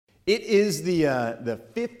It is the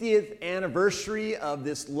 50th anniversary of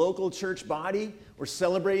this local church body. We're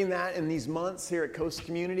celebrating that in these months here at Coast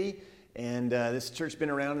Community. And this church has been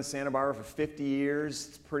around in Santa Barbara for 50 years.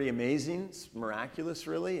 It's pretty amazing. It's miraculous,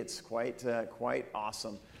 really. It's quite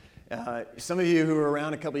awesome. Some of you who were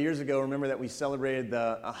around a couple of years ago remember that we celebrated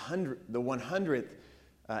the 100th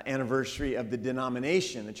anniversary of the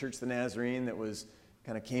denomination, the Church of the Nazarene, that was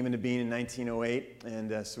kind of came into being in 1908,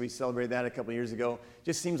 and so we celebrated that a couple of years ago.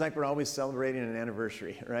 Just seems like we're always celebrating an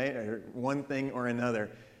anniversary, right? Or one thing or another,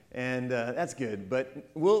 and that's good. But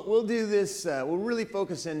we'll do this. We'll really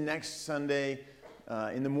focus in next Sunday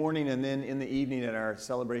in the morning and then in the evening at our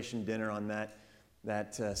celebration dinner on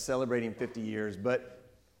that celebrating 50 years. But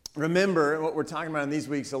remember what we're talking about in these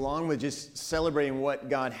weeks, along with just celebrating what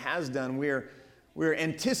God has done. We're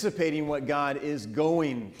anticipating what God is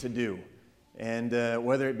going to do. And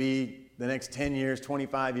whether it be the next 10 years,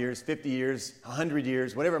 25 years, 50 years, 100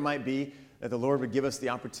 years, whatever it might be, that the Lord would give us the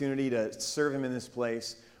opportunity to serve Him in this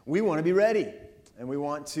place, we want to be ready. And we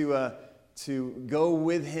want to go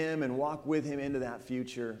with Him and walk with Him into that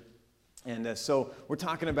future. And so we're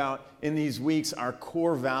talking about, in these weeks, our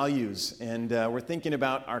core values. And we're thinking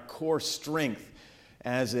about our core strength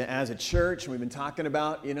as a church. And we've been talking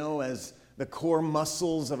about, as the core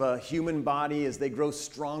muscles of a human body, as they grow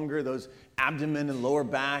stronger, those abdomen and lower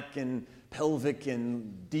back and pelvic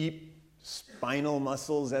and deep spinal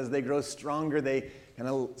muscles, as they grow stronger, they kind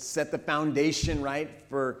of set the foundation, right,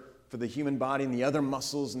 for the human body and the other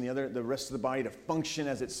muscles and the rest of the body to function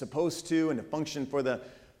as it's supposed to, and to function for the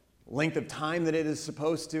length of time that it is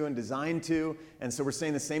supposed to and designed to. And so we're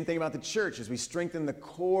saying the same thing about the church. As we strengthen the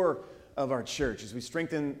core of our church, as we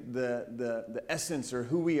strengthen the essence, or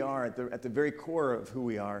who we are at the very core of who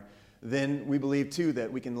we are, then we believe too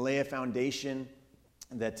that we can lay a foundation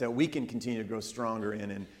that we can continue to grow stronger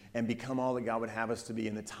in and become all that God would have us to be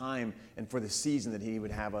in the time and for the season that He would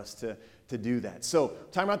have us to do that. So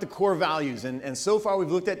talking about the core values, and so far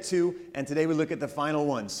we've looked at 2, and today we look at the final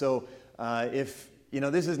one. So if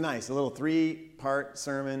this is nice, a little 3-part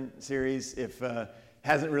sermon series. If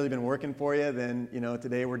hasn't really been working for you, then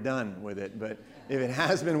today we're done with it. But if it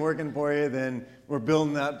has been working for you, then we're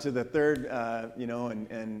building up to the third,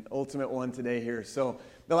 and ultimate one today here. So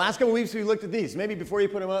the last couple weeks we looked at these. Maybe before you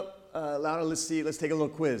put them up louder, let's take a little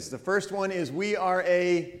quiz. The first one is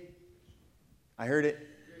I heard it.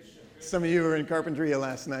 Some of you were in Carpinteria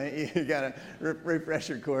last night. You got a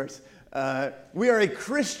refresher course. We are a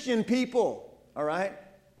Christian people, all right?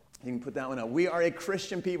 You can put that one up. We are a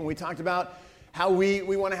Christian people. We talked about how we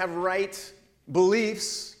want to have right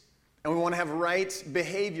beliefs and we want to have right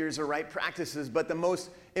behaviors or right practices, but the most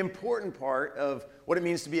important part of what it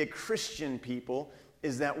means to be a Christian people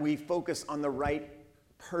is that we focus on the right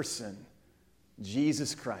person,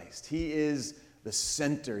 Jesus Christ. He is the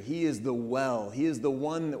center. He is the well. He is the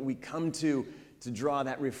one that we come to draw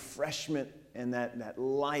that refreshment and that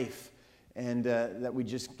life, and that we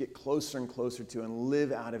just get closer and closer to and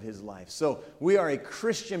live out of His life. So we are a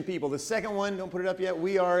Christian people. The second one, don't put it up yet,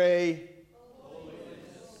 we are a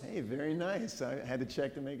holiness. Hey, very nice. I had to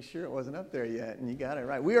check to make sure it wasn't up there yet, and you got it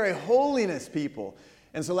right. We are a holiness people.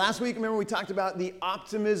 And so last week, remember, we talked about the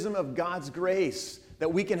optimism of God's grace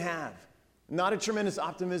that we can have. Not a tremendous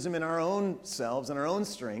optimism in our own selves and our own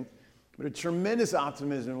strength, but a tremendous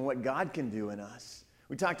optimism in what God can do in us.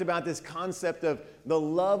 We talked about this concept of the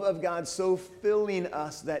love of God so filling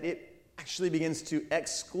us that it actually begins to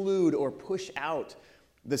exclude or push out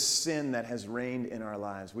the sin that has reigned in our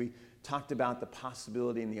lives. We talked about the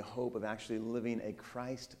possibility and the hope of actually living a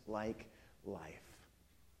Christ-like life.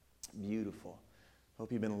 Beautiful.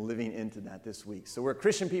 Hope you've been living into that this week. So we're a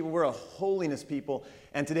Christian people. We're a holiness people.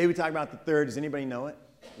 And today we talk about the third. Does anybody know it?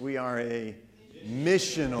 We are a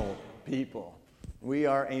missional people. We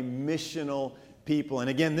are a missional people. And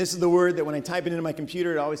again, this is the word that when I type it into my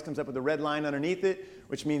computer, it always comes up with a red line underneath it,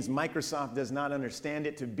 which means Microsoft does not understand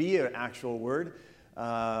it to be an actual word.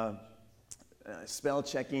 Spell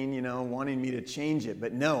checking, wanting me to change it.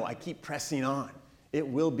 But no, I keep pressing on. It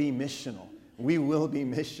will be missional. We will be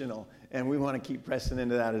missional. And we want to keep pressing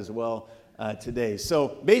into that as well today.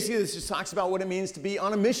 So basically, this just talks about what it means to be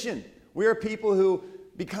on a mission. We are people who,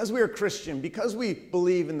 because we are Christian, because we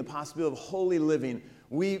believe in the possibility of holy living,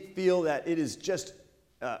 we feel that it is just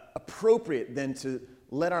appropriate then to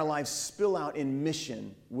let our lives spill out in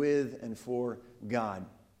mission with and for God.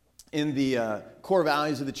 In the core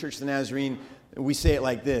values of the Church of the Nazarene, we say it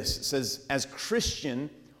like this. It says, as Christian,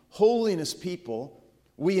 holiness people,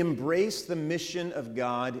 we embrace the mission of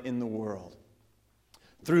God in the world.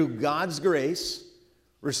 Through God's grace,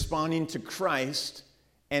 responding to Christ,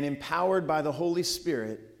 and empowered by the Holy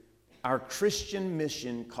Spirit, our Christian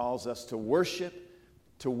mission calls us to worship,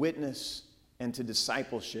 to witness, and to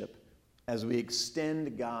discipleship as we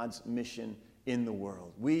extend God's mission in the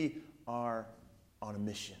world. We are on a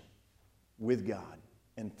mission with God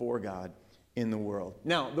and for God in the world.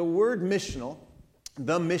 Now, the word missional,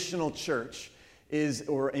 the missional church,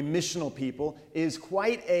 or a missional people, is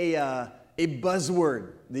quite a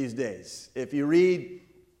buzzword these days. If you read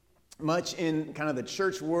much in kind of the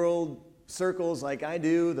church world circles like I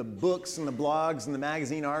do, the books and the blogs and the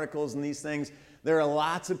magazine articles and these things, there are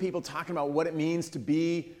lots of people talking about what it means to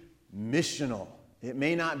be missional. It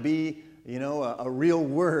may not be, a real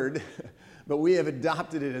word, but we have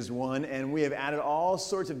adopted it as one, and we have added all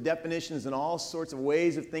sorts of definitions and all sorts of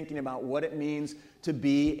ways of thinking about what it means to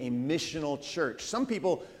be a missional church. Some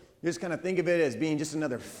people just kind of think of it as being just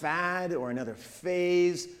another fad or another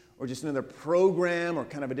phase or just another program or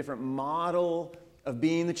kind of a different model of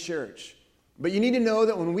being the church. But you need to know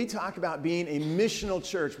that when we talk about being a missional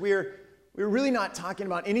church, we're really not talking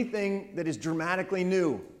about anything that is dramatically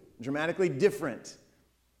new, dramatically different.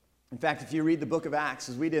 In fact, if you read the book of Acts,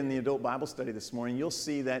 as we did in the adult Bible study this morning, you'll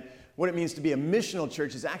see that what it means to be a missional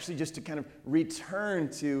church is actually just to kind of return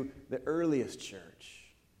to the earliest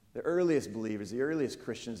church, the earliest believers, the earliest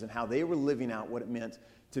Christians, and how they were living out what it meant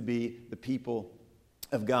to be the people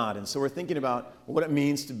of God. And so we're thinking about what it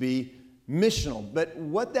means to be missional. But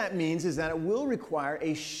what that means is that it will require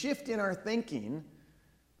a shift in our thinking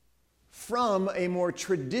from a more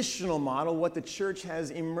traditional model, what the church has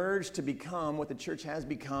emerged to become, what the church has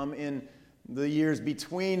become in the years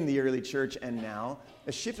between the early church and now,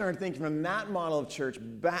 a shift in our thinking from that model of church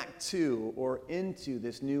back to or into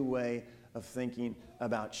this new way of thinking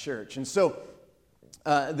about church. And so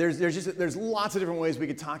there's lots of different ways we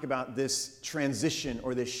could talk about this transition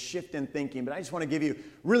or this shift in thinking, but I just want to give you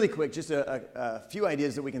really quick just a few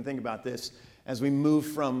ideas that we can think about this as we move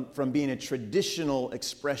from being a traditional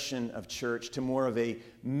expression of church to more of a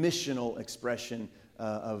missional expression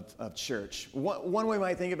of church. One way we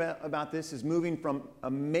might think about this is moving from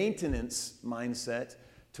a maintenance mindset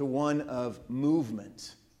to one of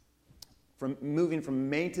movement. Moving from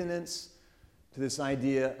maintenance to this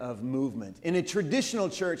idea of movement. In a traditional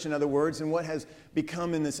church, in other words, and what has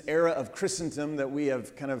become in this era of Christendom that we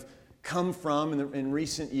have kind of come from in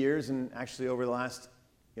recent years, and actually over the last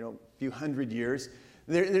few hundred years,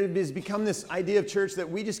 there has become this idea of church that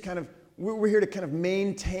we just we're here to kind of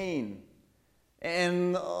maintain.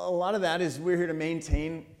 And a lot of that is we're here to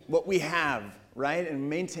maintain what we have, right? And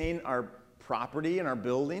maintain our property and our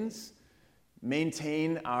buildings,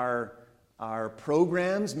 maintain our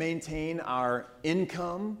programs, maintain our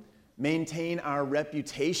income, maintain our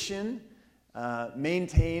reputation,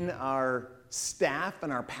 maintain our staff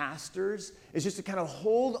and our pastors. It's just to kind of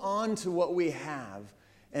hold on to what we have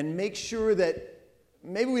and make sure that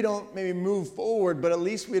maybe we don't move forward, but at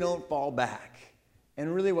least we don't fall back.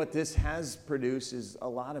 And really what this has produced is a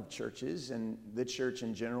lot of churches and the church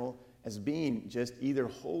in general as being just either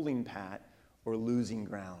holding pat or losing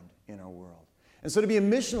ground in our world. And so to be a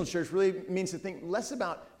missional church really means to think less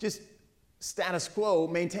about just status quo,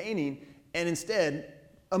 maintaining, and instead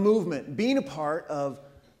a movement, being a part of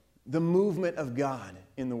the movement of God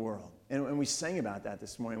in the world. And we sang about that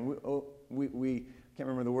this morning. We can't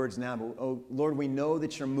remember the words now, but oh, Lord, we know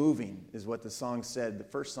that you're moving, is what the song said, the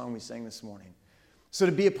first song we sang this morning. So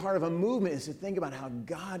to be a part of a movement is to think about how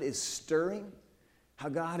God is stirring, how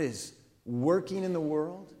God is working in the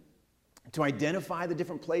world, to identify the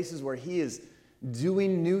different places where he is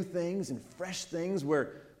doing new things and fresh things,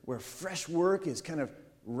 where fresh work is kind of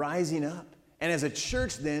rising up. And as a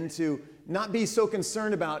church then, to not be so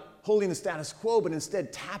concerned about holding the status quo, but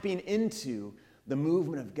instead tapping into the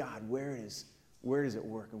movement of God. Where does it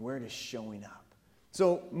work and where it is showing up?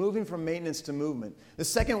 So moving from maintenance to movement. The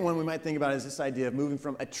second one we might think about is this idea of moving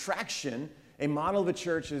from attraction, a model of a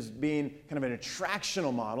church as being kind of an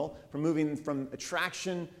attractional model, from moving from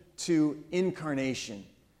attraction to incarnation,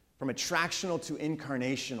 from attractional to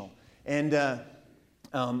incarnational. And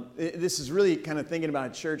this is really kind of thinking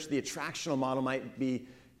about a church. The attractional model might be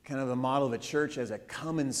kind of a model of a church as a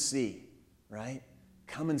come and see, right?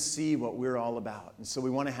 Come and see what we're all about. And so we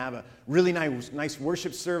want to have a really nice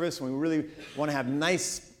worship service. And we really want to have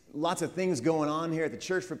lots of things going on here at the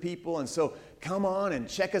church for people. And so come on and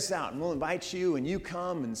check us out. And we'll invite you, and you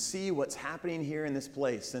come and see what's happening here in this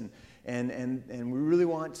place. And we really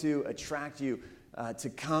want to attract you to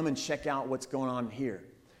come and check out what's going on here.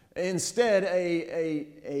 Instead,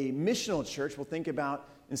 a missional church will think about,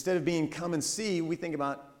 instead of being come and see, we think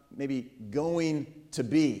about maybe going to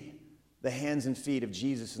be the hands and feet of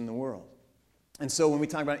Jesus in the world. And so when we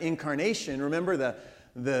talk about incarnation, remember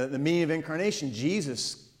the meaning of incarnation.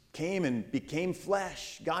 Jesus came and became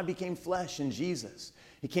flesh. God became flesh in Jesus.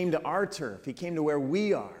 He came to our turf. He came to where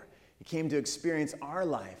we are. He came to experience our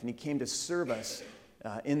life, and he came to serve us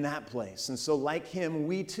in that place. And so like him,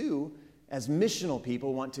 we too, as missional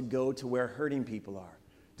people, want to go to where hurting people are,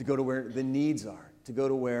 to go to where the needs are, to go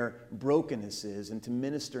to where brokenness is, and to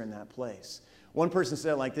minister in that place. One person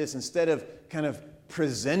said it like this: instead of kind of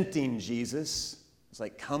presenting Jesus, it's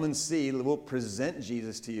like, come and see, we'll present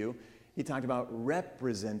Jesus to you. He talked about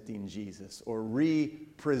representing Jesus, or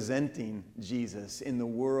representing Jesus in the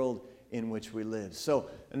world in which we live. So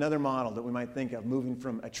another model that we might think of, moving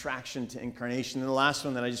from attraction to incarnation. And the last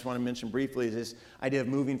one that I just want to mention briefly is this idea of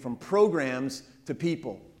moving from programs to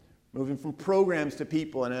people. Moving from programs to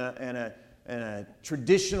people. And a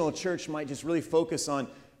traditional church might just really focus on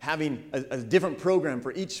having a different program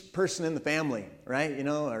for each person in the family, right? You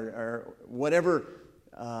know, or whatever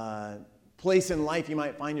place in life you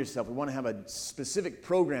might find yourself. We want to have a specific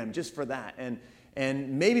program just for that.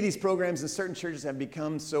 And maybe these programs in certain churches have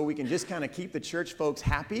become so we can just kind of keep the church folks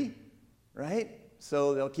happy, right?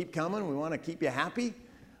 So they'll keep coming. We want to keep you happy.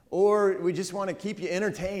 Or we just want to keep you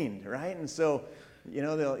entertained, right? And so, you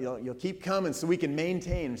know, you'll keep coming so we can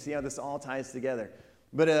maintain, see how this all ties together.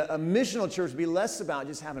 But a missional church would be less about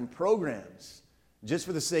just having programs, just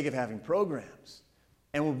for the sake of having programs,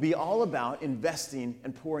 and will be all about investing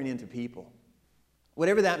and pouring into people,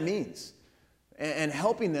 whatever that means, and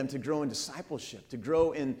helping them to grow in discipleship, to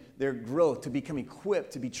grow in their growth, to become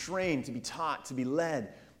equipped, to be trained, to be taught, to be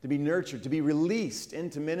led, to be nurtured, to be released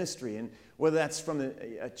into ministry. And whether that's from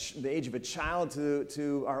the age of a child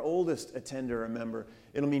to our oldest attender or member,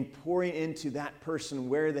 it'll mean pouring into that person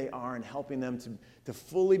where they are and helping them to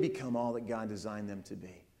fully become all that God designed them to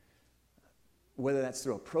be. Whether that's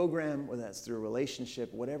through a program, whether that's through a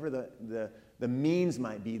relationship, whatever the means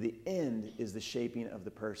might be, the end is the shaping of the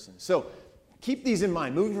person. So keep these in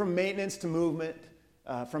mind, moving from maintenance to movement,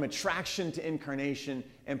 from attraction to incarnation,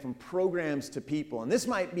 and from programs to people. And this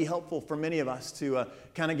might be helpful for many of us to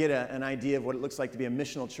kind of get an idea of what it looks like to be a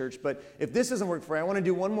missional church. But if this doesn't work for you, I want to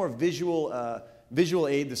do one more visual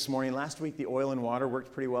aid this morning. Last week, the oil and water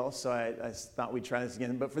worked pretty well, so I thought we'd try this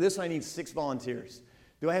again. But for this one, I need 6 volunteers.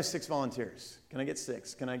 Do I have 6 volunteers? Can I get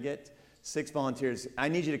 6? Can I get 6 volunteers? I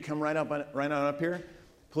need you to come right on up here,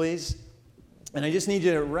 please. And I just need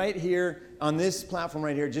you to, right here on this platform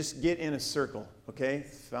right here, just get in a circle, okay?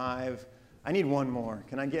 5. I need one more.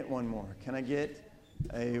 Can I get one more? Can I get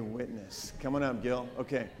a witness? Come on up, Gil.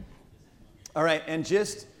 Okay. All right, and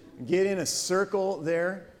just get in a circle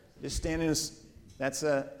there. Just stand in a, that's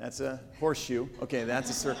a horseshoe. Okay,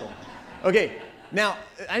 that's a circle. Okay, now,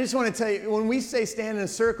 I just want to tell you, when we say stand in a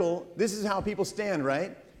circle, this is how people stand,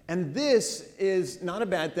 right? And this is not a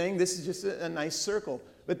bad thing. This is just a nice circle.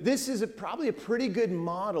 But this is probably a pretty good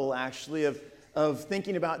model, actually, of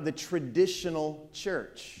thinking about the traditional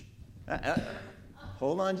church.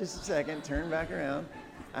 Hold on just a second. Turn back around.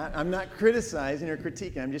 I'm not criticizing or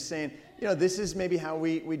critiquing. I'm just saying, you know, this is maybe how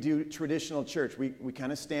we do traditional church. We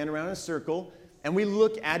kind of stand around in a circle, and we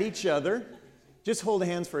look at each other. Just hold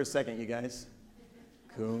hands for a second, you guys.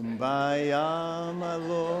 Kumbaya, my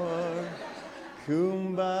Lord.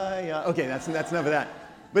 Kumbaya. Okay, that's enough of that.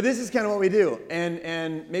 But this is kind of what we do.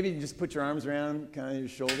 And maybe you just put your arms around kind of your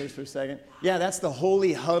shoulders for a second. Yeah, that's the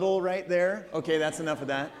holy huddle right there. Okay, that's enough of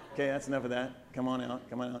that. Okay, that's enough of that. Come on out.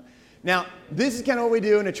 Come on out. Now, this is kind of what we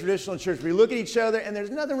do in a traditional church. We look at each other, and there's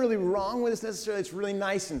nothing really wrong with this necessarily. It's really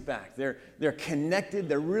nice, in fact. They're connected.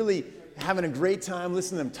 They're really having a great time.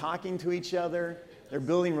 Listen to them talking to each other. They're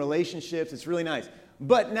building relationships. It's really nice.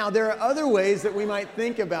 But now there are other ways that we might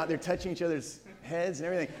think about. They're touching each other's heads and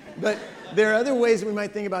everything. But there are other ways that we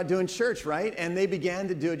might think about doing church, right? And they began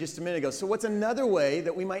to do it just a minute ago. So what's another way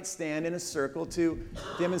that we might stand in a circle to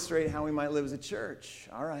demonstrate how we might live as a church?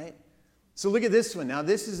 All right. So look at this one. Now,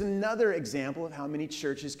 this is another example of how many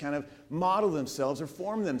churches kind of model themselves or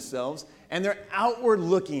form themselves. And they're outward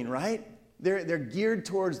looking, right? They're geared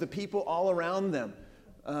towards the people all around them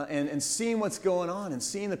and seeing what's going on and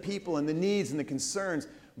seeing the people and the needs and the concerns.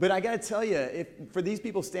 But I got to tell you, if for these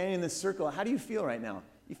people standing in this circle, how do you feel right now?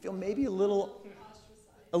 You feel maybe a little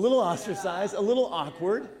ostracized, a little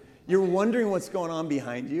awkward. You're wondering what's going on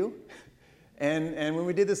behind you. And when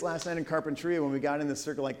we did this last night in Carpinteria, when we got in this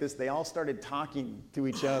circle like this, they all started talking to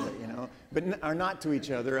each other, you know, but are not to each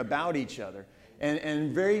other, about each other.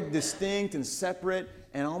 And very distinct and separate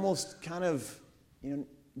and almost kind of, you know,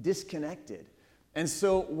 disconnected. And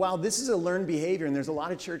so while this is a learned behavior, and there's a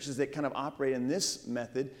lot of churches that kind of operate in this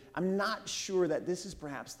method, I'm not sure that this is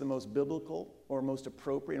perhaps the most biblical or most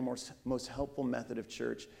appropriate or most helpful method of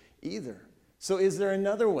church either. So is there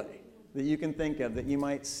another way that you can think of that you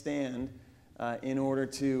might stand in order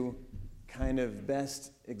to kind of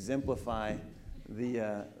best exemplify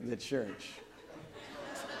the church.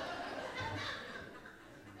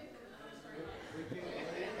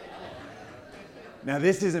 Now,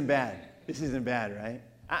 this isn't bad. This isn't bad, right?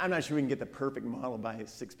 I'm not sure we can get the perfect model by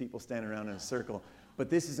 6 people standing around in a circle, but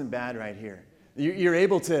this isn't bad right here. You're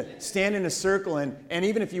able to stand in a circle and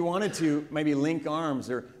even if you wanted to, maybe link arms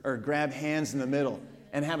or grab hands in the middle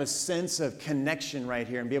and have a sense of connection right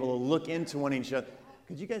here and be able to look into one another.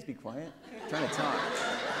 Could you guys be quiet? I'm trying to talk.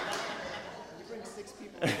 You bring 6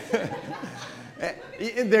 people.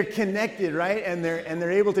 They're connected, right? And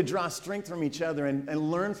they're able to draw strength from each other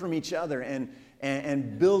and learn from each other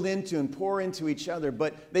and build into and pour into each other.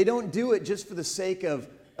 But they don't do it just for the sake of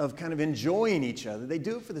kind of enjoying each other. They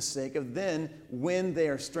do it for the sake of then, when they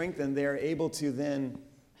are strengthened, they're able to then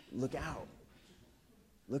look out.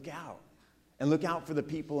 Look out. And look out for the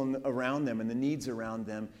people around them and the needs around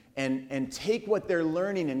them. And take what they're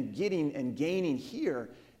learning and getting and gaining here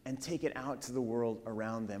and take it out to the world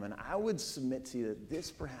around them. And I would submit to you that this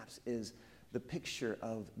perhaps is the picture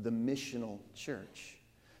of the missional church.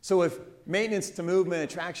 So if maintenance to movement,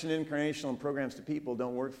 attraction, incarnational, and programs to people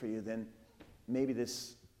don't work for you, then maybe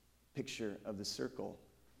this picture of the circle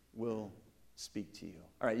will speak to you.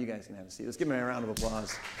 All right, you guys can have a seat. Let's give them a round of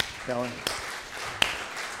applause. Keller.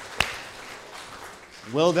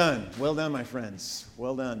 Well done, my friends.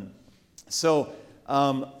 Well done. So,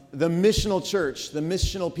 the missional church, the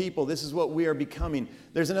missional people, this is what we are becoming.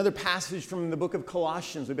 There's another passage from the book of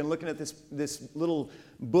Colossians. We've been looking at this little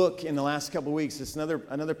book in the last couple of weeks. It's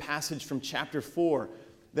another passage from chapter 4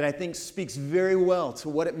 that I think speaks very well to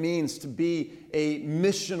what it means to be a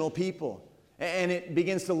missional people. And it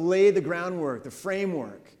begins to lay the groundwork, the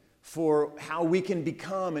framework for how we can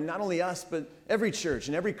become, and not only us, but every church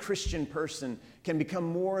and every Christian person can become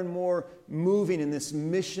more and more moving in this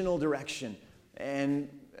missional direction and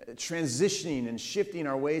transitioning and shifting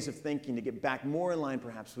our ways of thinking to get back more in line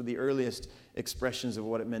perhaps with the earliest expressions of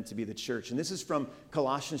what it meant to be the church. And this is from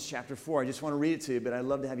Colossians chapter 4. I just want to read it to you, but I'd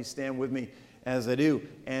love to have you stand with me as I do.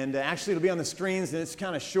 And actually it'll be on the screens and it's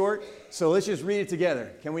kind of short, so let's just read it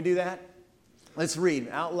together. Can we do that? Let's read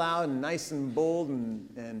out loud and nice and bold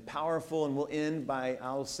and powerful, and we'll end by,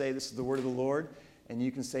 I'll say this is the word of the Lord, and you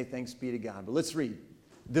can say thanks be to God. But let's read.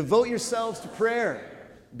 Devote yourselves to prayer,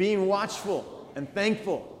 being watchful and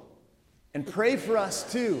thankful, and pray for us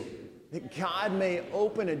too, that God may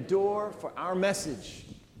open a door for our message,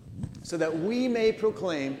 so that we may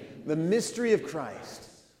proclaim the mystery of Christ,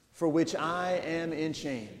 for which I am in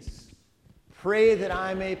chains. Pray that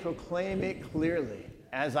I may proclaim it clearly,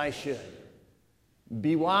 as I should.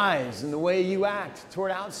 Be wise in the way you act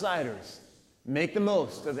toward outsiders. Make the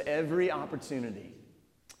most of every opportunity.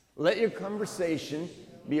 Let your conversation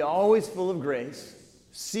be always full of grace,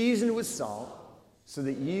 seasoned with salt, so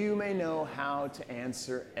that you may know how to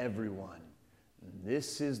answer everyone.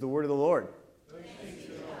 This is the word of the Lord. All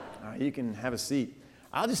right, you can have a seat.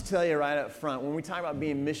 I'll just tell you right up front, when we talk about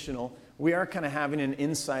being missional, we are kind of having an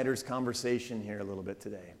insider's conversation here a little bit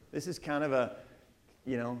today. This is kind of a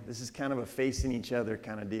facing each other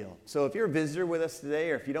kind of deal. So if you're a visitor with us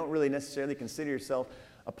today, or if you don't really necessarily consider yourself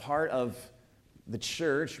a part of the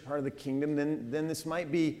church, part of the kingdom, then this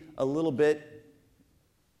might be a little bit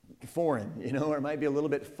foreign, or it might be a little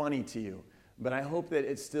bit funny to you. But I hope that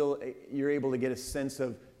you're able to get a sense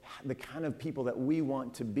of the kind of people that we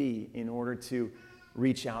want to be in order to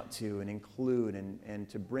reach out to and include and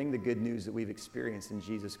to bring the good news that we've experienced in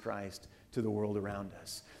Jesus Christ to the world around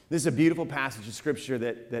us. This is a beautiful passage of Scripture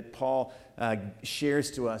that Paul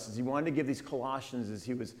shares to us as he wanted to give these Colossians, as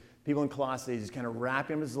he was people in Colossae, he's kind of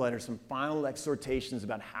wrapping up his letter, some final exhortations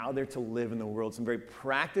about how they're to live in the world, some very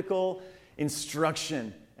practical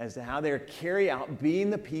instruction as to how they're to carry out being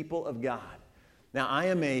the people of God. Now, I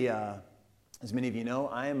am as many of you know,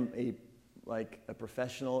 I am a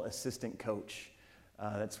professional assistant coach.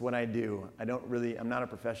 That's what I do. I'm not a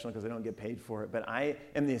professional because I don't get paid for it, but I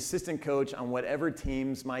am the assistant coach on whatever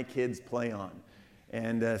teams my kids play on.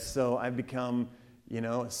 And so I've become,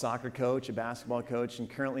 a soccer coach, a basketball coach, and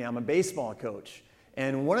currently I'm a baseball coach.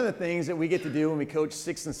 And one of the things that we get to do when we coach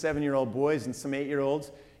 6- and 7-year-old boys and some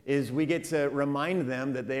 8-year-olds is we get to remind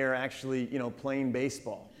them that they are actually, playing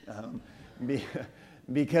baseball.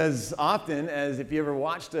 Because often, as if you ever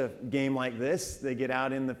watched a game like this, they get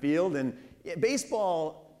out in the field and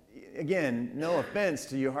baseball, again, no offense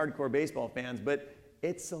to you hardcore baseball fans, but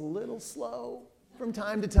it's a little slow from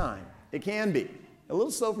time to time. It can be. A little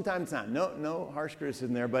slow from time to time. No harsh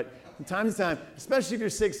criticism there, but from time to time, especially if you're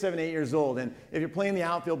 6, 7, 8 years old, and if you're playing the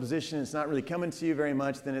outfield position and it's not really coming to you very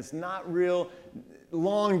much, then it's not real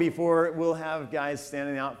long before we'll have guys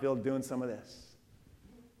standing in the outfield doing some of this.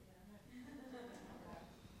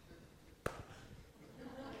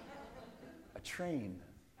 A train.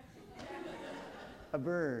 A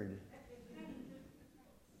bird.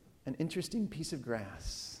 An interesting piece of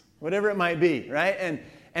grass. Whatever it might be, right?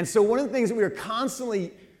 And so one of the things that we are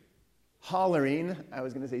constantly hollering, I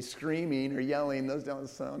was going to say screaming or yelling, those don't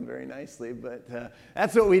sound very nicely, but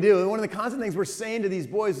that's what we do. And one of the constant things we're saying to these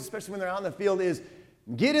boys, especially when they're out in the field, is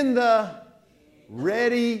get in the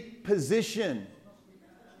ready position.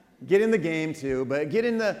 Get in the game too, but get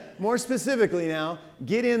in the, more specifically now,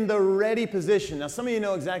 get in the ready position. Now some of you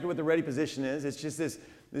know exactly what the ready position is. It's just this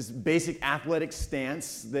basic athletic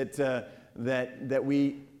stance that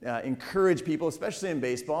we encourage people, especially in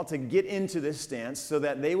baseball, to get into this stance so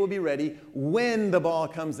that they will be ready when the ball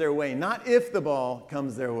comes their way. Not if the ball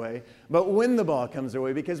comes their way, but when the ball comes their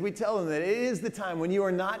way, because we tell them that it is the time when you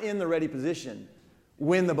are not in the ready position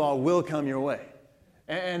when the ball will come your way.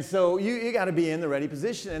 And so you got to be in the ready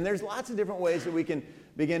position. And there's lots of different ways that we can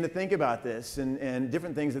begin to think about this and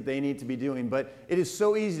different things that they need to be doing. But it is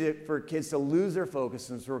so easy for kids to lose their focus,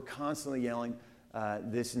 and so we're constantly yelling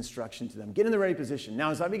this instruction to them. Get in the ready position.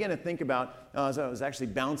 Now, as I began to think about, as I was actually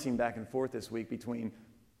bouncing back and forth this week between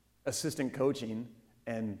assistant coaching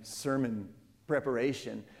and sermon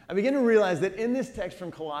preparation, I began to realize that in this text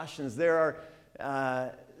from Colossians, there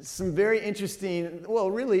are some very interesting,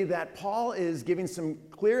 really that Paul is giving some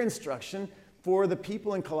clear instruction for the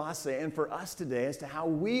people in Colossae and for us today as to how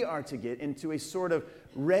we are to get into a sort of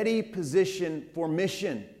ready position for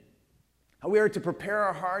mission. How we are to prepare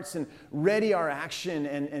our hearts and ready our action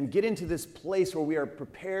and get into this place where we are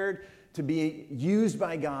prepared to be used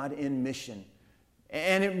by God in mission.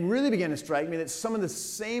 And it really began to strike me that some of the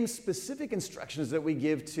same specific instructions that we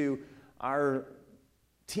give to our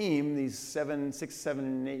team, these 6, 7,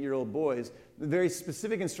 and 8-year-old boys, the very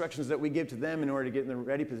specific instructions that we give to them in order to get in the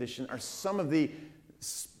ready position are some of the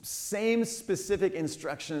same specific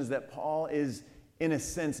instructions that Paul is, in a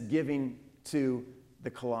sense, giving to the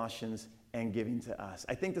Colossians and giving to us.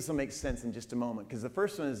 I think this will make sense in just a moment, because the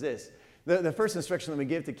first one is this. The first instruction that we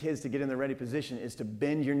give to kids to get in the ready position is to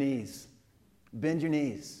bend your knees. Bend your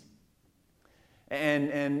knees.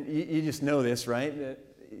 And you just know this, right?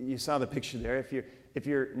 You saw the picture there. If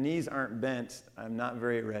your knees aren't bent, I'm not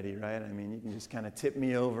very ready, right? I mean, you can just kind of tip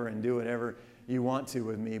me over and do whatever you want to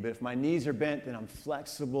with me. But if my knees are bent, then I'm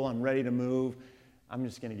flexible, I'm ready to move. I'm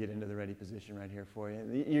just going to get into the ready position right here for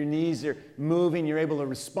you. Your knees are moving. You're able to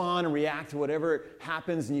respond and react to whatever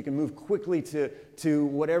happens, and you can move quickly to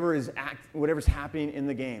whatever's happening in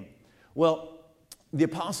the game. Well, the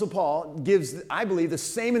Apostle Paul gives, I believe, the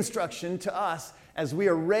same instruction to us as we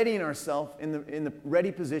are readying ourselves in the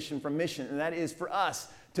ready position for mission, and that is for us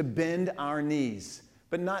to bend our knees,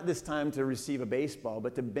 but not this time to receive a baseball,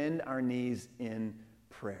 but to bend our knees in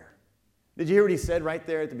prayer. Did you hear what he said right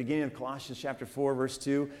there at the beginning of Colossians chapter 4, verse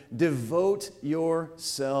 2? Devote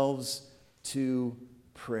yourselves to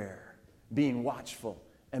prayer, being watchful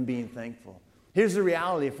and being thankful. Here's the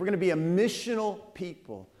reality. If we're going to be a missional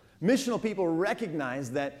people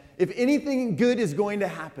recognize that if anything good is going to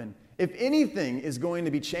happen, if anything is going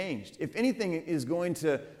to be changed, if anything is going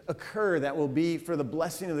to occur that will be for the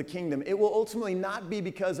blessing of the kingdom, it will ultimately not be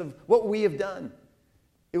because of what we have done.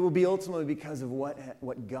 It will be ultimately because of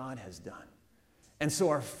what God has done. And so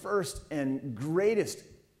our first and greatest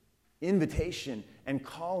invitation and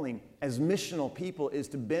calling as missional people is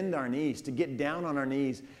to bend our knees, to get down on our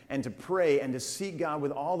knees and to pray and to seek God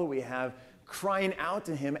with all that we have, crying out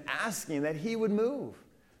to Him, asking that He would move,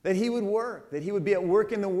 that He would work, that He would be at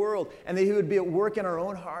work in the world, and that He would be at work in our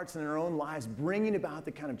own hearts and in our own lives, bringing about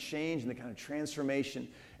the kind of change and the kind of transformation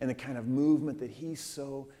and the kind of movement that He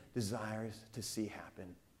so desires to see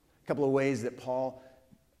happen. A couple of ways that Paul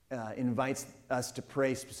invites us to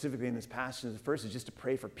pray specifically in this passage. The first is just to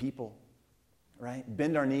pray for people, right?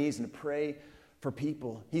 Bend our knees and to pray for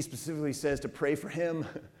people. He specifically says to pray for him.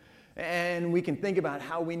 And we can think about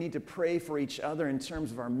how we need to pray for each other in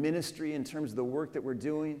terms of our ministry, in terms of the work that we're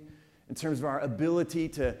doing, in terms of our ability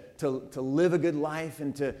to live a good life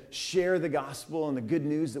and to share the gospel and the good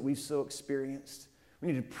news that we've so experienced. We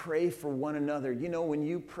need to pray for one another. You know, when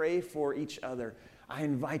you pray for each other, I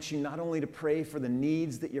invite you not only to pray for the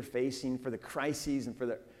needs that you're facing, for the crises and for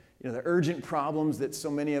the urgent problems that so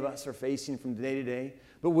many of us are facing from day to day,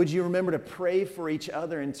 but would you remember to pray for each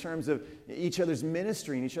other in terms of each other's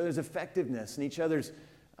ministry and each other's effectiveness and each other's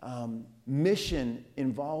mission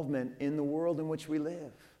involvement in the world in which we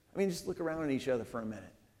live? I mean, just look around at each other for a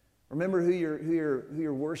minute. Remember who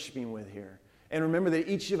you're worshiping with here. And remember that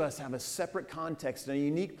each of us have a separate context and a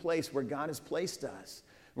unique place where God has placed us,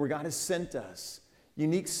 where God has sent us.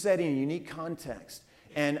 unique setting, unique context.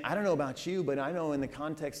 And I don't know about you, but I know in the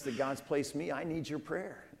context that God's placed me, I need your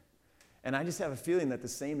prayer. And I just have a feeling that the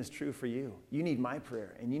same is true for you. You need my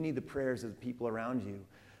prayer, and you need the prayers of the people around you,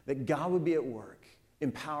 that God would be at work,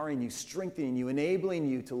 empowering you, strengthening you, enabling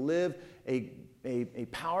you to live a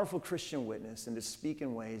powerful Christian witness and to speak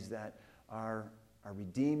in ways that are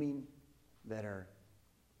redeeming, that are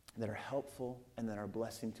helpful, and that are a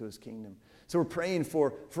blessing to his kingdom. So we're praying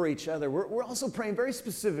for each other. We're also praying very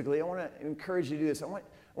specifically. I want to encourage you to do this. I want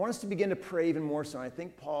us to begin to pray even more so. And I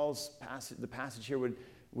think Paul's passage, the passage here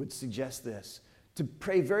would suggest this, to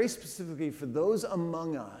pray very specifically for those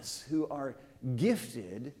among us who are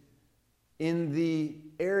gifted in the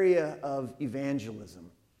area of evangelism.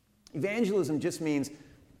 Evangelism just means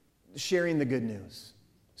sharing the good news,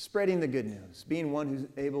 spreading the good news, being one who's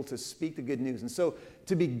able to speak the good news. And so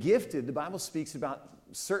to be gifted, the Bible speaks about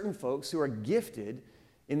certain folks who are gifted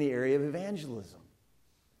in the area of evangelism.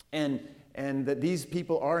 And that these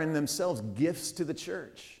people are in themselves gifts to the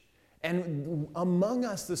church. And among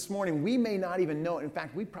us this morning, we may not even know it. In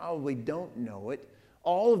fact, we probably don't know it.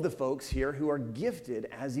 All of the folks here who are gifted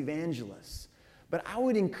as evangelists. But I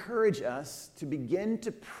would encourage us to begin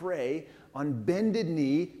to pray on bended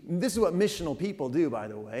knee. This is what missional people do, by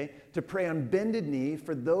the way, to pray on bended knee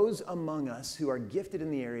for those among us who are gifted in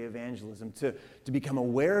the area of evangelism, to become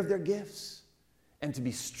aware of their gifts and to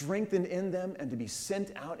be strengthened in them and to be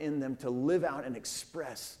sent out in them to live out and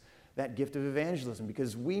express that gift of evangelism,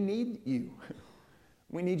 because we need you.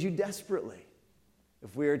 We need you desperately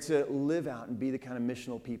if we are to live out and be the kind of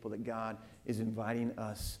missional people that God is inviting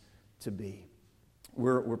us to be.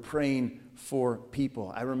 We're praying for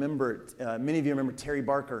people. I remember, many of you remember Terry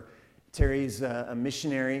Barker. Terry's a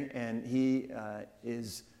missionary, and he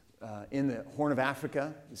is in the Horn of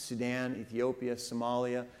Africa, Sudan, Ethiopia,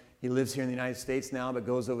 Somalia. He lives here in the United States now, but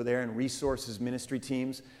goes over there and resources ministry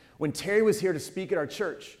teams. When Terry was here to speak at our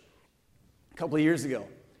church a couple of years ago,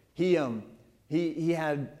 he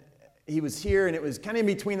was here, and it was kind of in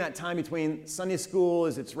between that time between Sunday school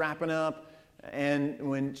as it's wrapping up and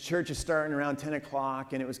when church is starting around 10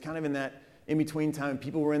 o'clock, and it was kind of in that in-between time.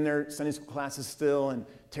 People were in their Sunday school classes still, and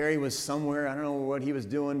Terry was somewhere. I don't know what he was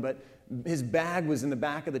doing, but his bag was in the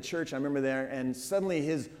back of the church. I remember there, and suddenly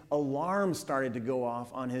his alarm started to go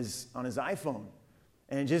off on his iPhone,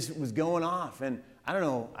 and it just was going off. And I don't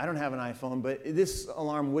know, I don't have an iPhone, but this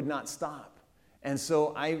alarm would not stop. And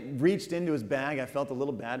so I reached into his bag. I felt a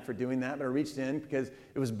little bad for doing that, but I reached in because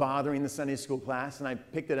it was bothering the Sunday school class, and I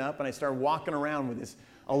picked it up, and I started walking around with this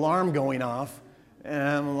alarm going off, and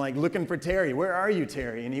I'm like looking for Terry. Where are you,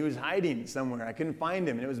 Terry? And he was hiding somewhere. I couldn't find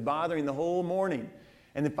him, and it was bothering the whole morning.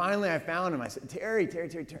 And then finally I found him. I said, Terry,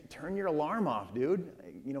 turn your alarm off, dude.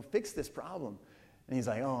 Fix this problem. And he's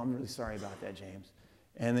like, oh, I'm really sorry about that, James.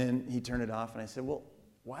 And then he turned it off, and I said, well,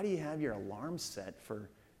 why do you have your alarm set for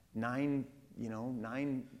 9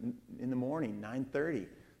 in the morning, 9:30?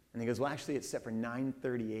 And he goes, well, actually it's set for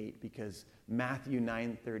 9:38 because Matthew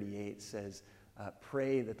 9:38 says,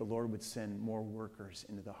 pray that the Lord would send more workers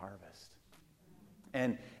into the harvest.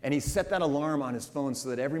 And he set that alarm on his phone so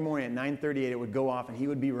that every morning at 9:38 it would go off, and he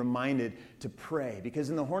would be reminded to pray. Because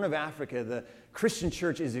in the Horn of Africa, the Christian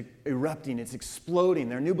church is erupting, it's exploding.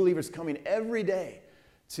 There are new believers coming every day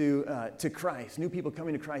to Christ, new people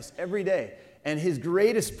coming to Christ every day. And his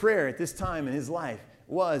greatest prayer at this time in his life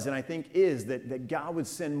was, and I think is, that God would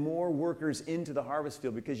send more workers into the harvest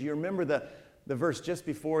field. Because you remember the verse just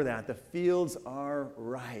before that, the fields are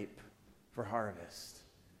ripe for harvest.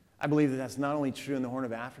 I believe that that's not only true in the Horn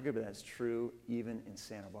of Africa, but that's true even in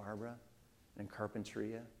Santa Barbara and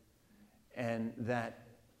Carpinteria. And that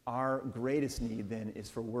our greatest need then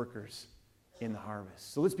is for workers in the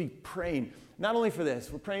harvest. So let's be praying, not only for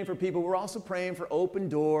this, we're praying for people, we're also praying for open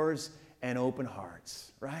doors and open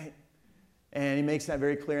hearts, right? And he makes that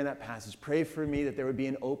very clear in that passage. Pray for me that there would be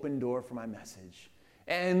an open door for my message.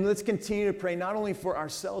 And let's continue to pray not only for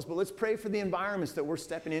ourselves, but let's pray for the environments that we're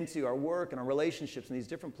stepping into, our work and our relationships in these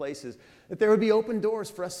different places, that there would be open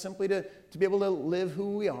doors for us simply to be able to live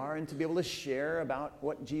who we are and to be able to share about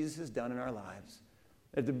what Jesus has done in our lives.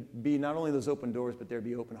 There to be not only those open doors, but there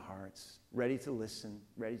be open hearts, ready to listen,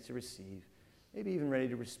 ready to receive, maybe even ready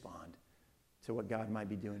to respond to what God might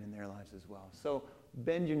be doing in their lives as well. So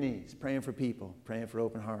bend your knees, praying for people, praying for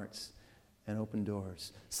open hearts and open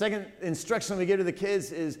doors. Second instruction we give to the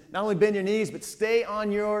kids is not only bend your knees, but stay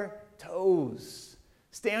on your toes.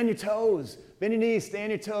 Stay on your toes. Bend your knees, stay on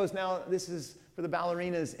your toes. Now, this is for the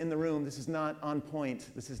ballerinas in the room. This is not on point.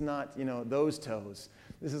 This is not, those toes.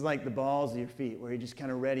 This is like the balls of your feet where you're just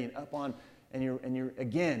kind of ready and up on, and you're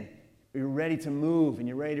again, you're ready to move, and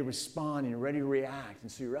you're ready to respond, and you're ready to react.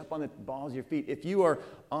 And so you're up on the balls of your feet. If you are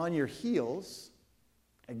on your heels,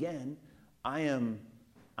 again, I'm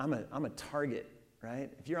a target, right?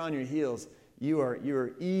 If you're on your heels, you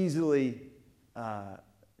are easily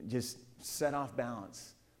just set off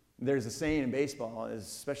balance. There's a saying in baseball,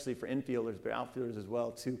 especially for infielders, but outfielders as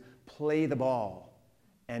well, to play the ball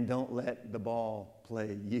and don't let the ball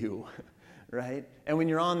play you, right? And when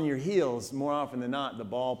you're on your heels, more often than not, the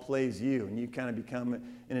ball plays you, and you kind of become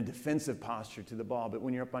in a defensive posture to the ball. But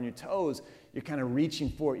when you're up on your toes, you're kind of reaching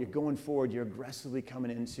for it, you're going forward, you're aggressively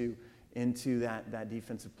coming into that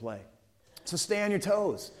defensive play. So stay on your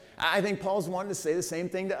toes. I think Paul's wanting to say the same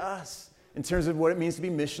thing to us in terms of what it means to be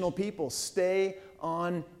missional people. Stay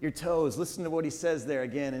on your toes. Listen to what he says there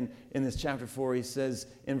again in this chapter 4. He says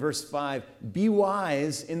in verse 5, be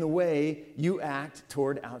wise in the way you act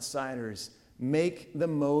toward outsiders. Make the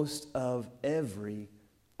most of every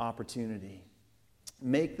opportunity.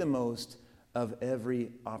 Make the most of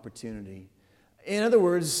every opportunity. In other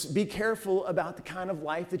words, be careful about the kind of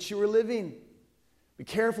life that you are living. Be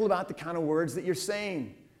careful about the kind of words that you're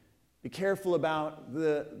saying. Be careful about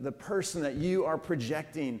the person that you are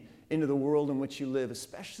projecting into the world in which you live,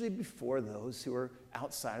 especially before those who are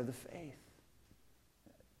outside of the faith.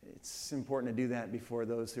 It's important to do that before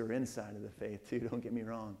those who are inside of the faith, too, don't get me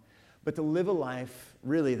wrong. But to live a life,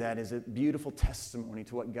 really, that is a beautiful testimony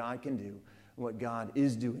to what God can do and what God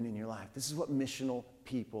is doing in your life. This is what missional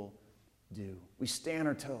people do. We stay on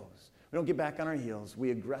our toes. We don't get back on our heels.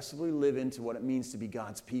 We aggressively live into what it means to be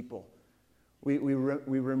God's people. We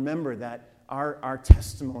remember that our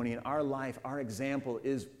testimony and our life, our example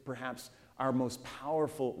is perhaps our most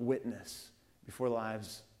powerful witness before the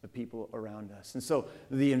lives of people around us. And so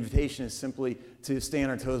the invitation is simply to stay on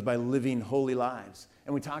our toes by living holy lives.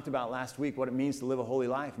 And we talked about last week what it means to live a holy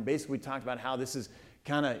life. And basically we talked about how this is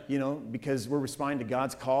kind of, because we're responding to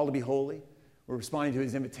God's call to be holy. We're responding to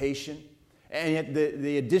his invitation. And yet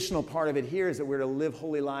the additional part of it here is that we're to live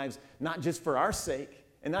holy lives not just for our sake,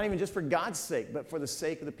 and not even just for God's sake, but for the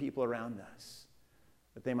sake of the people around us,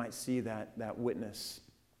 that they might see that witness.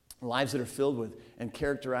 Lives that are filled with and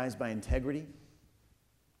characterized by integrity,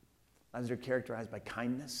 lives that are characterized by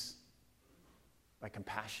kindness, by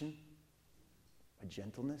compassion, by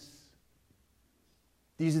gentleness.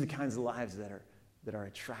 These are the kinds of lives that are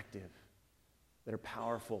attractive, that are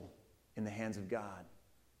powerful in the hands of God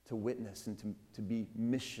to witness and to be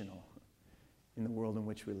missional in the world in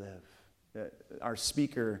which we live. Our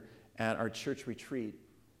speaker at our church retreat,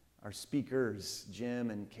 our speakers, Jim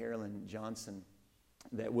and Carolyn Johnson,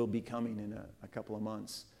 that will be coming in a couple of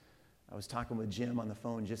months. I was talking with Jim on the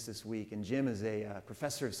phone just this week, and Jim is a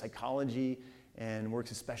professor of psychology and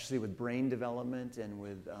works especially with brain development and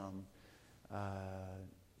with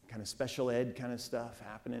kind of special ed kind of stuff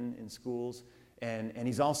happening in schools. And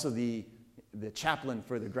he's also the chaplain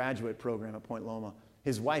for the graduate program at Point Loma.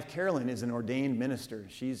 His wife, Carolyn, is an ordained minister.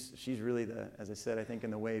 She's really as I said, I think in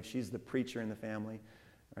the wave, she's the preacher in the family.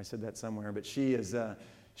 Or I said that somewhere, but she's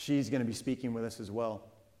going to be speaking with us as well.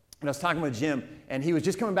 And I was talking with Jim, and he was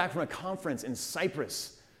just coming back from a conference in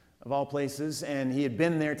Cyprus, of all places, and he had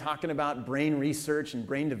been there talking about brain research and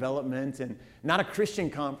brain development, and not a Christian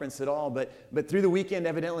conference at all, but through the weekend,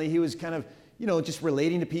 evidently, he was kind of, just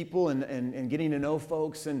relating to people and getting to know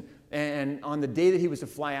folks, and on the day that he was to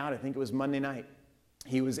fly out, I think it was Monday night,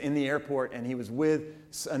 he was in the airport, and he was with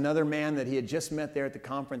another man that he had just met there at the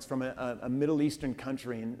conference from a Middle Eastern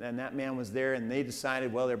country, and that man was there, and they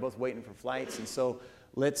decided, well, they're both waiting for flights, and so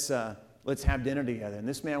let's have dinner together. And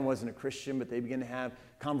this man wasn't a Christian, but they began to have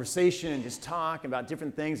conversation and just talk about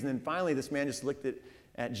different things, and then finally this man just looked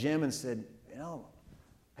at Jim and said,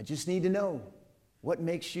 I just need to know, what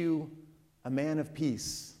makes you a man of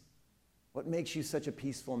peace? What makes you such a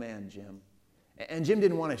peaceful man, Jim? And Jim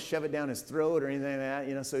didn't want to shove it down his throat or anything like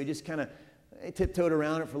that, so he just kind of tiptoed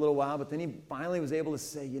around it for a little while, but then he finally was able to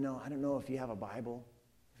say, I don't know if you have a Bible,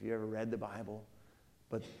 if you ever read the Bible,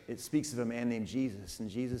 but it speaks of a man named Jesus, and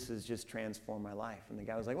Jesus has just transformed my life. And the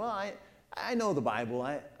guy was like, well, I know the Bible.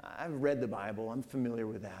 I've read the Bible. I'm familiar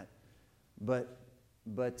with that. But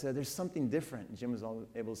there's something different. And Jim was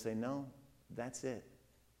able to say, no, that's it.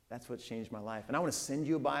 That's what changed my life. And I want to send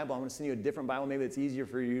you a Bible. I want to send you a different Bible. Maybe it's easier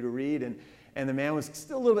for you to read. And the man was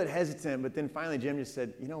still a little bit hesitant, but then finally Jim just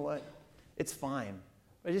said, you know what? It's fine.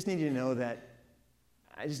 I just need you to know that,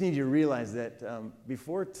 I just need you to realize that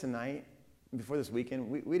before tonight, before this weekend,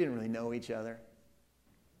 we didn't really know each other.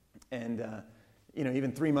 And,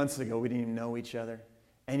 even 3 months ago, we didn't even know each other.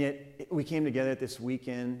 And yet, we came together at this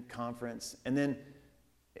weekend conference. And then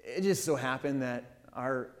it just so happened that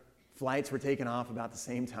our flights were taken off about the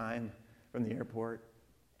same time from the airport.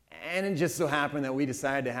 And it just so happened that we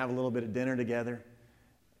decided to have a little bit of dinner together.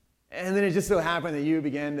 And then it just so happened that you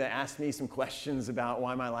began to ask me some questions about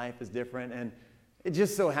why my life is different. And it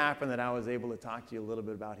just so happened that I was able to talk to you a little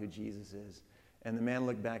bit about who Jesus is. And the man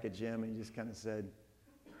looked back at Jim and he just kind of said,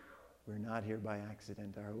 "We're not here by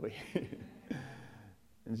accident, are we?"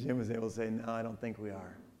 And Jim was able to say, "No, I don't think we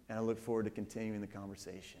are." And I look forward to continuing the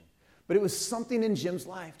conversation. But it was something in Jim's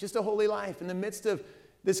life, just a holy life, in the midst of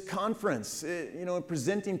this conference,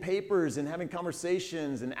 presenting papers and having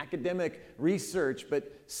conversations and academic research.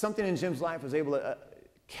 But something in Jim's life was able to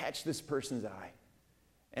catch this person's eye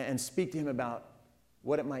and speak to him about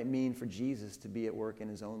what it might mean for Jesus to be at work in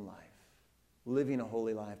his own life, living a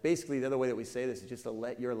holy life. Basically, the other way that we say this is just to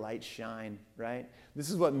let your light shine, right? This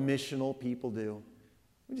is what missional people do.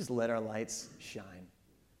 We just let our lights shine.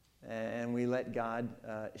 And we let God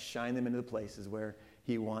shine them into the places where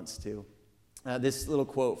he wants to. This little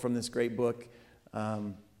quote from this great book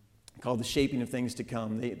called The Shaping of Things to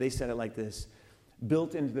Come. They said it like this: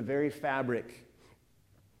 "Built into the very fabric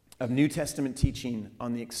of New Testament teaching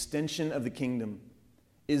on the extension of the kingdom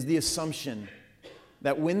is the assumption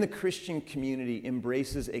that when the Christian community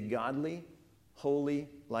embraces a godly, holy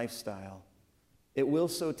lifestyle, it will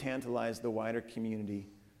so tantalize the wider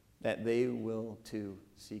community that they will too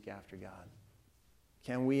seek after God."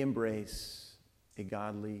 Can we embrace a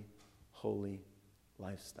godly, holy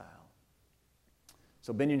lifestyle?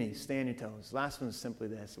 So bend your knees, stay on your toes. Last one is simply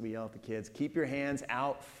this. We yell at the kids: keep your hands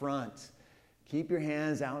out front. Keep your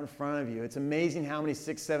hands out in front of you. It's amazing how many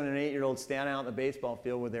 6, 7, and 8-year-olds stand out in the baseball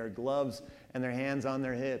field with their gloves and their hands on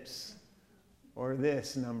their hips. Or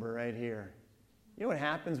this number right here. You know what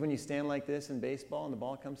happens when you stand like this in baseball and the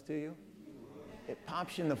ball comes to you? It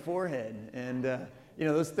pops you in the forehead. And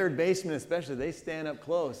those third basemen especially, they stand up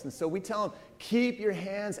close. And so we tell them, keep your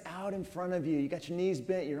hands out in front of you. You got your knees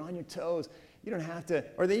bent, you're on your toes. You don't have to,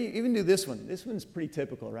 or they even do this one. This one's pretty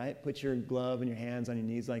typical, right? Put your glove and your hands on your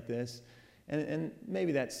knees like this. And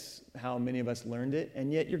maybe that's how many of us learned it.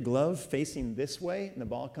 And yet your glove facing this way and the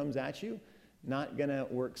ball comes at you, not going to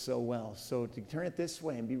work so well. So to turn it this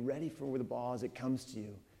way and be ready for where the ball as it comes to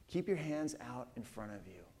you. Keep your hands out in front of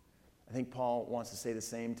you. I think Paul wants to say the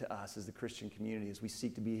same to us as the Christian community as we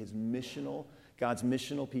seek to be God's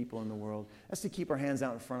missional people in the world. That's to keep our hands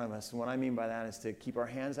out in front of us. And what I mean by that is to keep our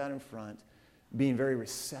hands out in front, being very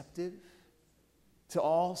receptive to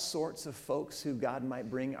all sorts of folks who God might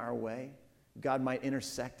bring our way, God might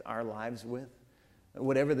intersect our lives with,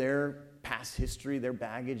 whatever their past history, their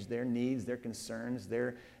baggage, their needs, their concerns,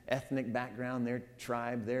 their ethnic background, their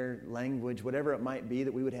tribe, their language, whatever it might be,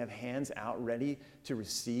 that we would have hands out ready to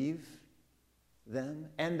receive them,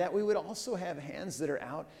 and that we would also have hands that are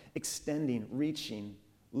out extending, reaching,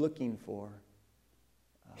 looking for,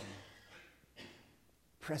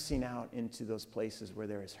 pressing out into those places where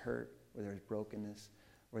there is hurt, where there is brokenness,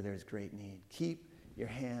 where there is great need. Keep your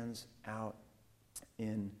hands out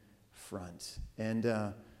in front. And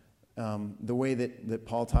the way that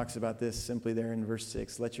Paul talks about this simply there in verse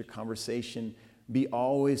 6, let your conversation be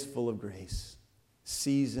always full of grace,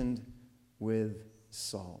 seasoned with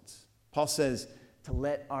salt. Paul says to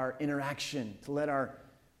let our interaction, to let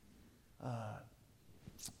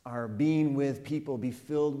our being with people be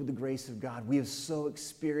filled with the grace of God. We have so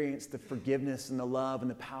experienced the forgiveness and the love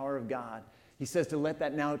and the power of God. He says to let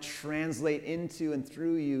that now translate into and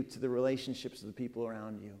through you to the relationships of the people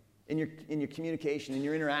around you. In your communication, in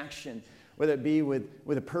your interaction, whether it be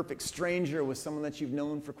with a perfect stranger, with someone that you've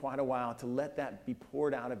known for quite a while, to let that be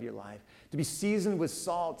poured out of your life, to be seasoned with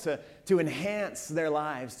salt, to enhance their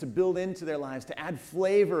lives, to build into their lives, to add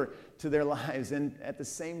flavor to their lives, and at the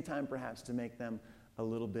same time perhaps to make them a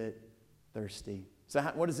little bit thirsty. So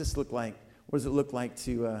what does this look like? What does it look like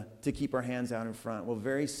to keep our hands out in front? Well,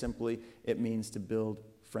 very simply, it means to build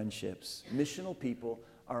friendships. Missional people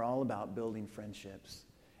are all about building friendships.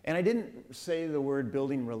 And I didn't say the word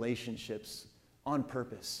building relationships on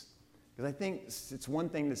purpose, because I think it's one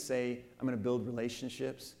thing to say, I'm going to build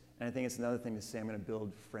relationships, and I think it's another thing to say, I'm going to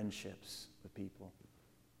build friendships with people.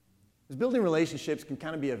 Because building relationships can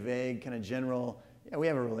kind of be a vague, kind of general, yeah, we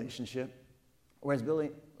have a relationship. Whereas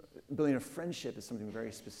building a friendship is something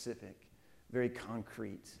very specific, very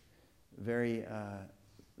concrete, very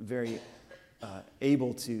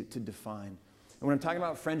able to define. And when I'm talking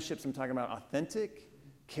about friendships, I'm talking about authentic,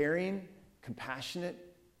 caring,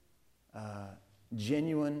 compassionate,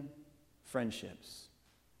 genuine friendships.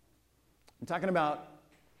 I'm talking about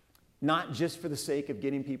not just for the sake of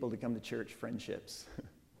getting people to come to church friendships. I'm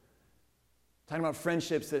talking about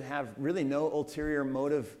friendships that have really no ulterior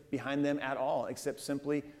motive behind them at all, except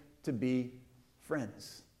simply to be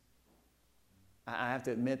friends. I have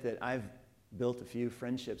to admit that I've built a few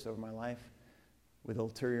friendships over my life with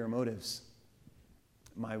ulterior motives.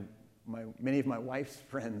 Many of my wife's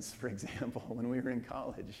friends, for example, when we were in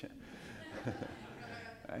college,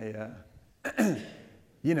 I,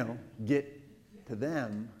 get to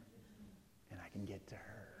them, and I can get to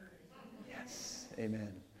her. Yes,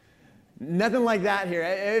 amen. Nothing like that here.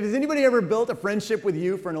 Has anybody ever built a friendship with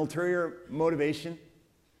you for an ulterior motivation?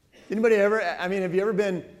 Anybody ever? I mean, have you ever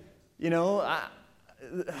been, I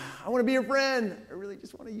want to be your friend. I really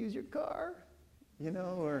just want to use your car,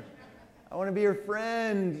 or I want to be your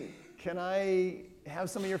friend. Can I have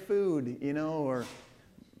some of your food, or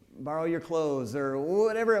borrow your clothes, or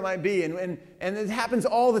whatever it might be. And it happens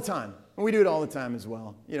all the time. And we do it all the time as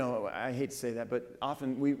well. I hate to say that, but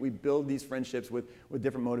often we build these friendships with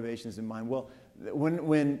different motivations in mind. Well,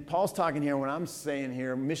 when Paul's talking here, when I'm saying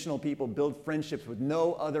here, missional people build friendships with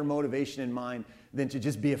no other motivation in mind than to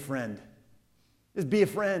just be a friend. Just be a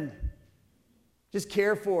friend. Just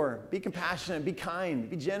care for, be compassionate, be kind,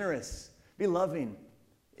 be generous, be loving.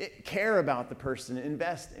 Care about the person,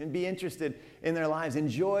 invest and be interested in their lives.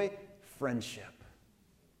 Enjoy friendship.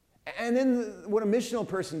 And then what a missional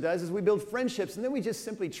person does is we build friendships, and then we just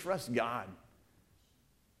simply trust God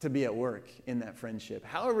to be at work in that friendship,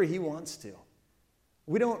 however he wants to.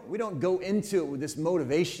 We don't go into it with this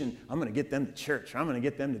motivation, I'm going to get them to church, or I'm going to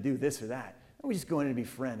get them to do this or that. And we just go in to be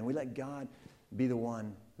friend, and we let God be the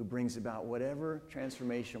one who brings about whatever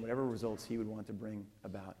transformation, whatever results he would want to bring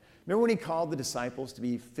about. Remember when he called the disciples to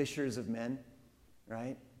be fishers of men,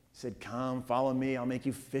 right? He said, come, follow me, I'll make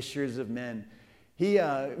you fishers of men. He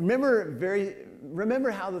remember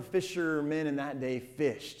how the fishermen in that day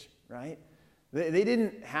fished, right? They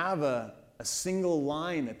didn't have a single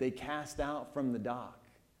line that they cast out from the dock.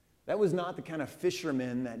 That was not the kind of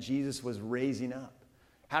fishermen that Jesus was raising up.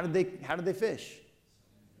 How did they fish?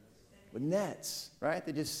 With nets, right?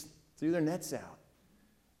 They just threw their nets out.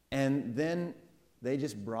 And then they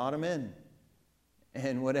just brought them in.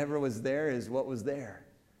 And whatever was there is what was there.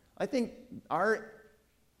 I think our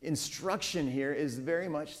instruction here is very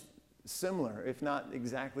much similar, if not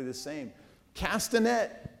exactly the same. Cast a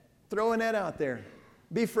net. Throw a net out there.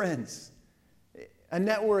 Be friends. A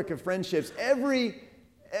network of friendships. Every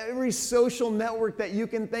social network that you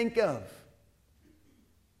can think of.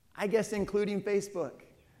 I guess including Facebook.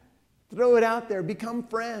 Throw it out there. Become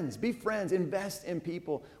friends. Be friends. Invest in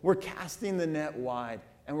people. We're casting the net wide,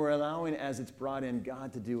 and we're allowing, as it's brought in,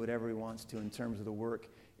 God to do whatever he wants to in terms of the work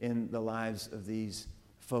in the lives of these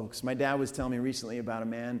folks. My dad was telling me recently about a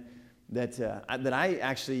man that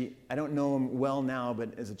I don't know him well now,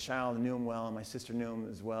 but as a child I knew him well, and my sister knew him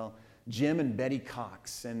as well. Jim and Betty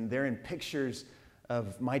Cox, and they're in pictures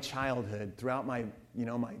of my childhood throughout my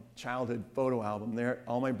childhood photo album. They're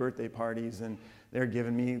all my birthday parties, and they're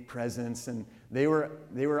giving me presents, and they were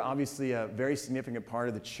obviously a very significant part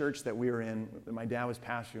of the church that we were in, that my dad was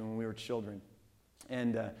pastoring when we were children.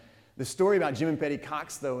 And the story about Jim and Betty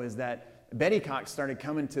Cox, though, is that Betty Cox started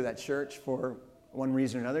coming to that church for one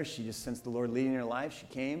reason or another. She just sensed the Lord leading her life. She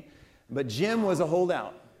came. But Jim was a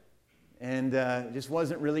holdout and just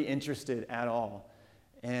wasn't really interested at all.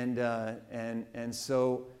 And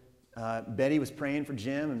so Betty was praying for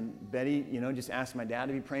Jim, and Betty, just asked my dad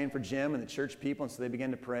to be praying for Jim and the church people, and so they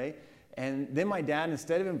began to pray. And then my dad,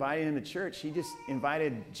 instead of inviting him to church, he just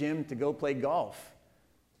invited Jim to go play golf.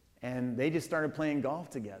 And they just started playing golf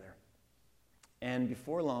together. And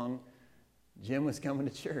before long, Jim was coming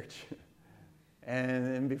to church. And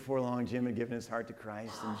then before long, Jim had given his heart to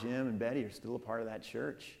Christ, and Jim and Betty are still a part of that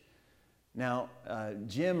church. Now,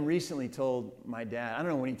 Jim recently told my dad, I don't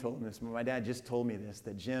know when he told him this, but my dad just told me this,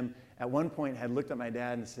 that Jim at one point had looked at my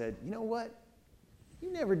dad and said, you know what?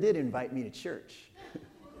 You never did invite me to church.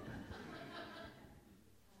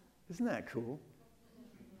 Isn't that cool?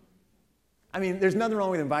 I mean, there's nothing wrong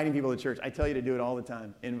with inviting people to church. I tell you to do it all the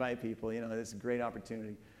time. Invite people, it's a great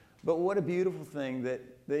opportunity. But what a beautiful thing that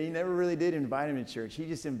he never really did invite him to church. He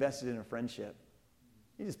just invested in a friendship.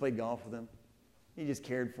 He just played golf with him. He just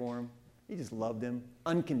cared for him. He just loved him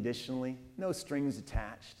unconditionally. No strings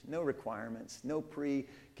attached. No requirements. No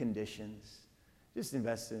preconditions. Just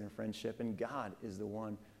invested in a friendship. And God is the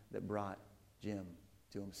one that brought Jim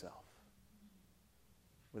to himself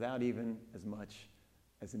without even as much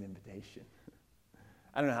as an invitation.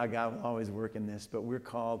 I don't know how God will always work in this, but we're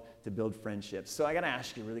called to build friendships. So I got to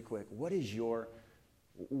ask you really quick, what is your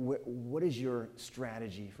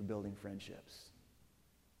strategy for building friendships?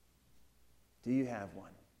 Do you have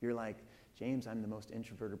one? You're like, James, I'm the most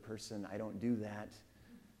introverted person. I don't do that.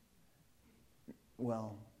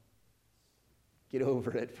 Well, Get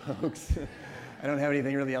over it, folks. I don't have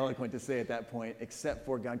anything really eloquent to say at that point, except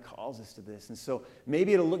for God calls us to this. And so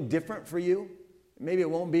maybe it'll look different for you. Maybe it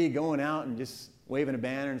won't be going out and just waving a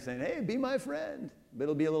banner and saying, hey, be my friend. But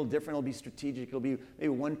it'll be a little different. It'll be strategic. It'll be maybe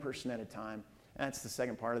one person at a time. That's the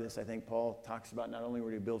second part of this. I think Paul talks about not only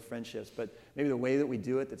where we build friendships, but maybe the way that we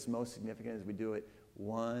do it that's most significant is we do it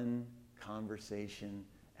one conversation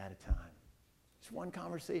at a time. Just one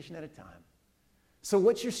conversation at a time. So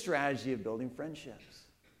what's your strategy of building friendships?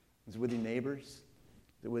 Is it with your neighbors?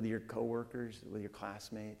 Is it with your coworkers? Is it with your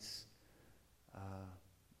classmates?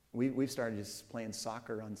 We've started just playing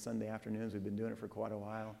soccer on Sunday afternoons. We've been doing it for quite a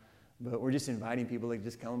while. But we're just inviting people to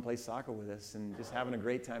just come and play soccer with us and just having a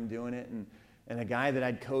great time doing it. And a guy that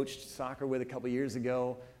I'd coached soccer with a couple years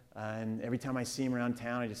ago, and every time I see him around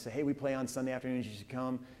town, I just say, hey, we play on Sunday afternoons, you should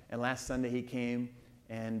come. And last Sunday he came,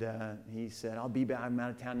 and he said, I'll be back. I'm out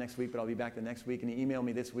of town next week, but I'll be back the next week. And he emailed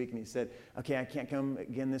me this week, and he said, okay, I can't come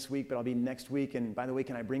again this week, but I'll be next week. And by the way,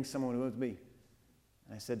 can I bring someone with me?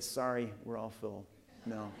 And I said, sorry, we're all full.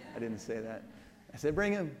 No, I didn't say that. I said,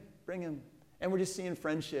 bring him. And we're just seeing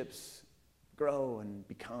friendships grow and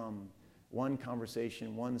become one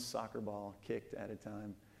conversation, one soccer ball kicked at a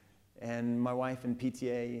time. And my wife in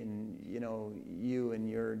PTA and, you and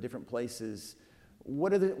your different places,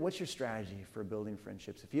 what's your strategy for building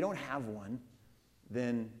friendships? If you don't have one,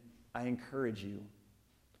 then I encourage you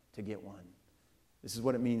to get one. This is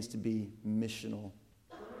what it means to be missional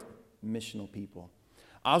people.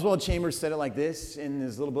 Oswald Chambers said it like this in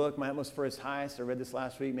his little book, My Utmost for His Highest. I read this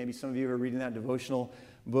last week. Maybe some of you are reading that devotional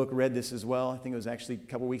book, read this as well. I think it was actually a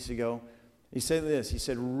couple weeks ago. He said this. He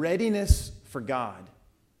said, readiness for God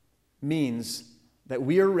means that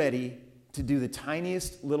we are ready to do the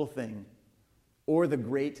tiniest little thing or the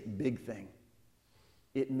great big thing.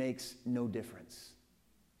 It makes no difference.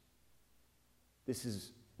 This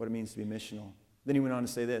is what it means to be missional. Then he went on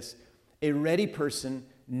to say this. A ready person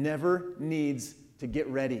never needs to get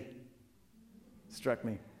ready. Struck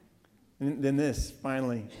me. And then this,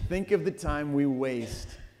 finally. Think of the time we waste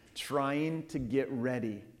trying to get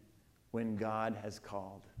ready when God has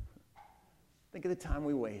called. Think of the time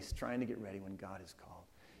we waste trying to get ready when God has called.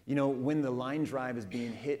 When the line drive is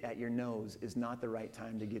being hit at your nose is not the right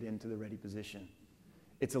time to get into the ready position.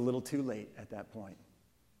 It's a little too late at that point,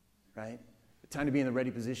 right? The time to be in the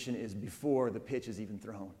ready position is before the pitch is even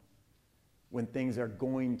thrown, when things are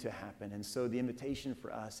going to happen. And so the invitation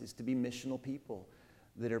for us is to be missional people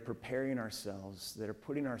that are preparing ourselves, that are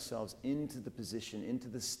putting ourselves into the position, into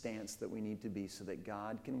the stance that we need to be so that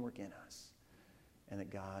God can work in us and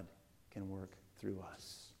that God can work through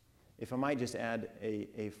us. If I might just add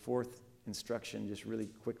a fourth instruction just really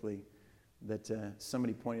quickly that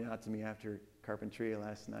somebody pointed out to me after Carpinteria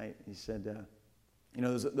last night. He said,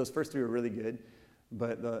 those first three were really good,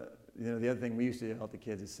 but the other thing we used to tell the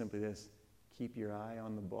kids is simply this: keep your eye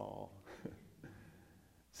on the ball.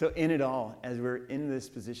 So in it all, as we're in this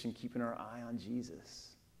position, keeping our eye on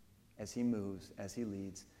Jesus as he moves, as he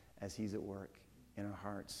leads, as he's at work in our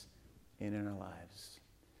hearts and in our lives.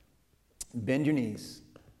 Bend your knees,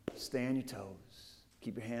 stay on your toes,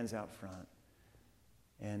 keep your hands out front,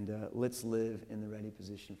 and let's live in the ready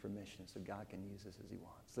position for mission so God can use us as he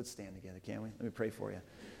wants. Let's stand together, can we? Let me pray for you.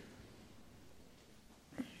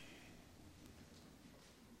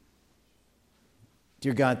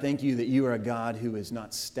 Dear God, thank you that you are a God who is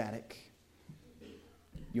not static.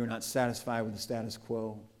 You are not satisfied with the status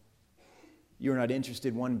quo. You are not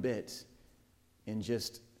interested one bit in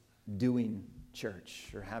just doing church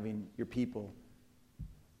or having your people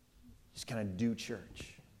just kind of do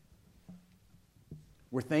church.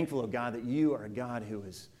 We're thankful, oh God, that you are a God who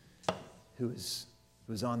is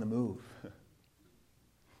on the move.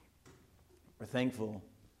 We're thankful,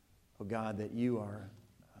 oh God, that you are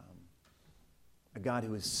a God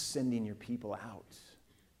who is sending your people out.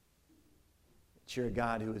 That you're a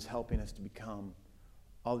God who is helping us to become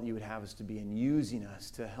all that you would have us to be and using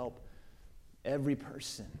us to help every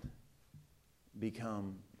person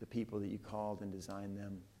become the people that you called and designed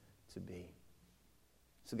them to be.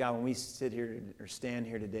 So God, when we sit here or stand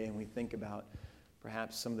here today and we think about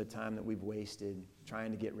perhaps some of the time that we've wasted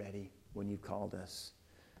trying to get ready when you've called us,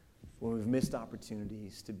 when we've missed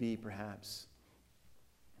opportunities to be perhaps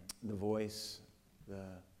the voice,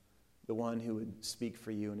 the one who would speak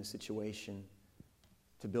for you in a situation,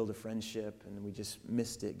 to build a friendship, and we just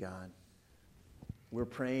missed it, God. We're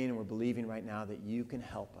praying and we're believing right now that you can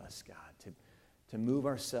help us, God, to move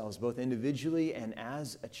ourselves, both individually and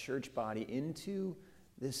as a church body, into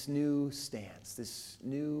this new stance, this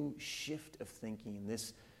new shift of thinking,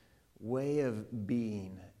 this way of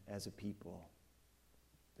being as a people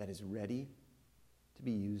that is ready to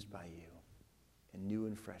be used by you. in new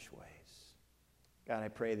and fresh ways. God, I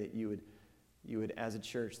pray that you would, as a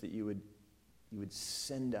church, that you would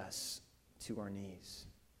send us to our knees.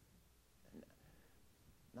 And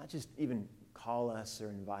not just even call us or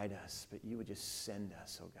invite us, but you would just send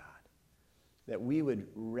us, oh God. That we would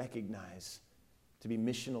recognize to be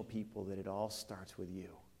missional people that it all starts with you.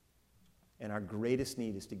 And our greatest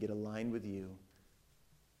need is to get aligned with you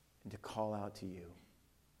and to call out to you.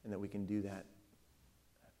 And that we can do that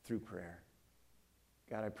through prayer.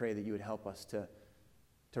 God, I pray that you would help us to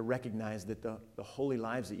recognize that the holy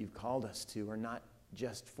lives that you've called us to are not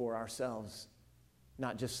just for ourselves,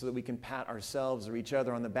 not just so that we can pat ourselves or each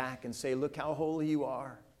other on the back and say, look how holy you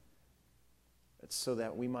are. It's so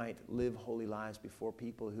that we might live holy lives before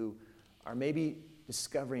people who are maybe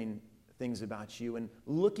discovering things about you and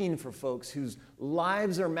looking for folks whose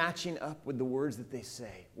lives are matching up with the words that they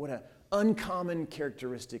say. What an uncommon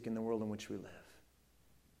characteristic in the world in which we live.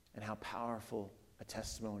 And how powerful a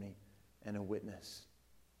testimony and a witness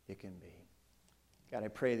it can be. God, I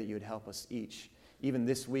pray that you would help us each, even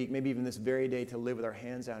this week, maybe even this very day, to live with our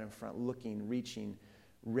hands out in front, looking, reaching,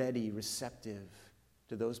 ready, receptive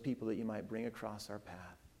to those people that you might bring across our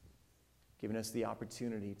path, giving us the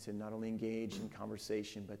opportunity to not only engage in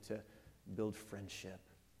conversation, but to build friendship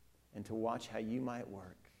and to watch how you might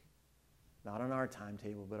work, not on our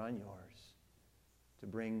timetable, but on yours, to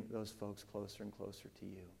bring those folks closer and closer to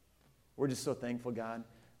you. We're just so thankful, God,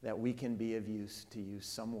 that we can be of use to you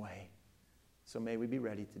some way. So may we be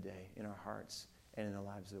ready today in our hearts and in the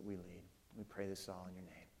lives that we lead. We pray this all in your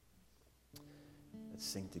name. Let's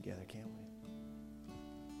sing together, can't we?